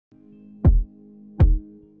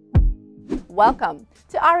Welcome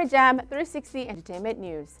to IrieJam 360 Entertainment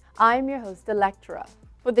News. I'm your host, Electra.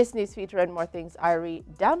 For this news feature and more things Irie,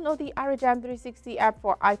 download the IrieJam 360 app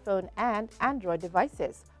for iPhone and Android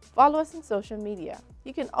devices. Follow us on social media.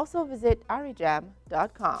 You can also visit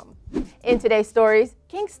IrieJam.com. In today's stories,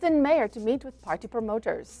 Kingston mayor to meet with party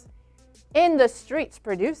promoters. In the Streetz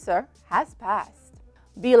producer has passed.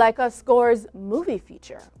 Be Like Us scores movie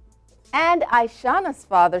feature. And Ishawna's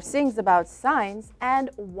father sings about signs and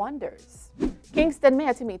wonders. Kingston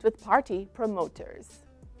mayor to meet with party promoters.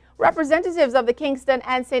 Representatives of the Kingston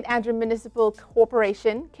and St. Andrew Municipal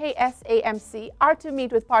Corporation, KSAMC, are to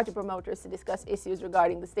meet with party promoters to discuss issues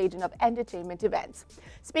regarding the staging of entertainment events.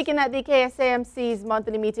 Speaking at the KSAMC's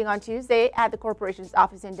monthly meeting on Tuesday at the corporation's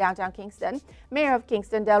office in downtown Kingston, Mayor of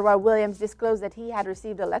Kingston, Delroy Williams, disclosed that he had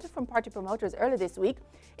received a letter from party promoters earlier this week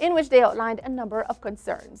in which they outlined a number of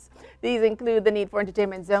concerns. These include the need for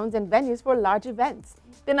entertainment zones and venues for large events,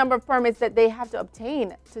 the number of permits that they have to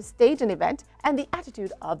obtain to stage an event, and the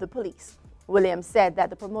attitude of the police. Williams said that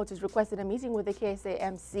the promoters requested a meeting with the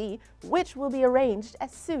KSAMC, which will be arranged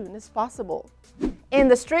as soon as possible. In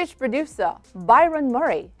the Streetz producer, Byron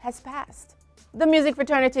Murray has passed. The music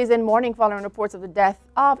fraternity is in mourning following reports of the death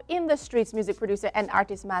of In the Streetz music producer and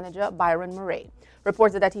artist manager Byron Murray.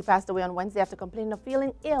 Reports that he passed away on Wednesday after complaining of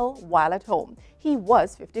feeling ill while at home. He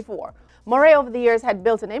was 54. Murray over the years had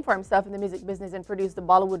built a name for himself in the music business and produced the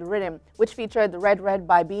Bollywood Rhythm, which featured the Red Red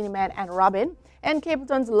by Beenie Man and Robin, and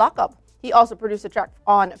Capleton's Lock Up. He also produced a track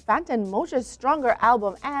on Phantom Moja's Stronger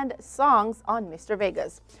album and songs on Mr.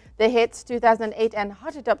 Vegas, the hits 2008 and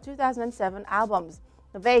Hot It Up 2007 albums.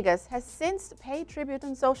 Vegas has since paid tribute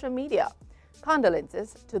on social media.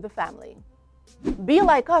 Condolences to the family. Be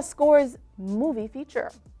Like Us scores movie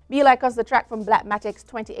feature. Be Like Us, the track from Blackmatic's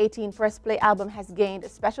 2018 Press Play album, has gained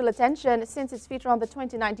special attention since its feature on the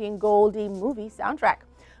 2019 Goldie movie soundtrack.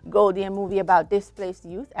 Goldie, a movie about displaced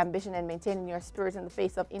youth, ambition, and maintaining your spirit in the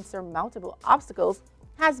face of insurmountable obstacles,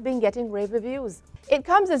 has been getting rave reviews. It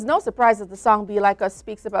comes as no surprise that the song Be Like Us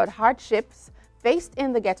speaks about hardships faced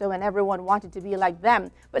in the ghetto and everyone wanted to be like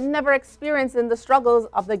them, but never experiencing the struggles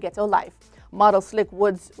of the ghetto life. Model Slick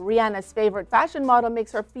Woods, Rihanna's favorite fashion model,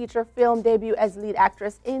 makes her feature film debut as lead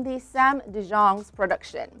actress in the Sam DeJong's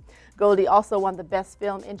production. Goldie also won the Best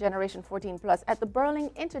Film in Generation 14+ at the Berlin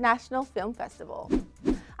International Film Festival.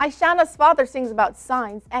 Ishawna's father sings about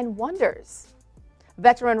signs and wonders.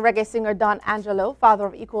 Veteran reggae singer Don Angelo, father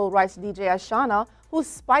of equal rights DJ Ishawna, whose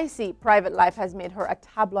spicy private life has made her a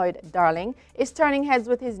tabloid darling, is turning heads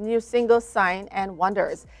with his new single, Sign and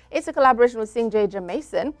Wonders. It's a collaboration with Sing J.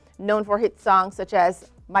 Mason, known for hit songs such as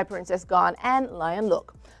My Princess Gone and Lion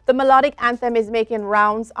Look. The melodic anthem is making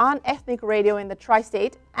rounds on ethnic radio in the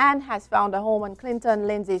tri-state and has found a home on Clinton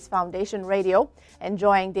Lindsay's Foundation Radio,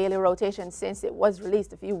 enjoying daily rotation since it was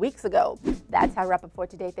released a few weeks ago. That's our wrap up for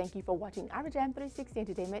today. Thank you for watching IrieJam 360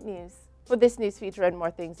 Entertainment News. For this news feature and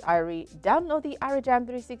more things Irie, download the IrieJam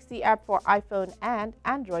 360 app for iPhone and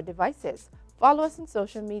Android devices. Follow us on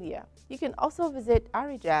social media. You can also visit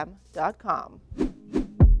IrieJam.com.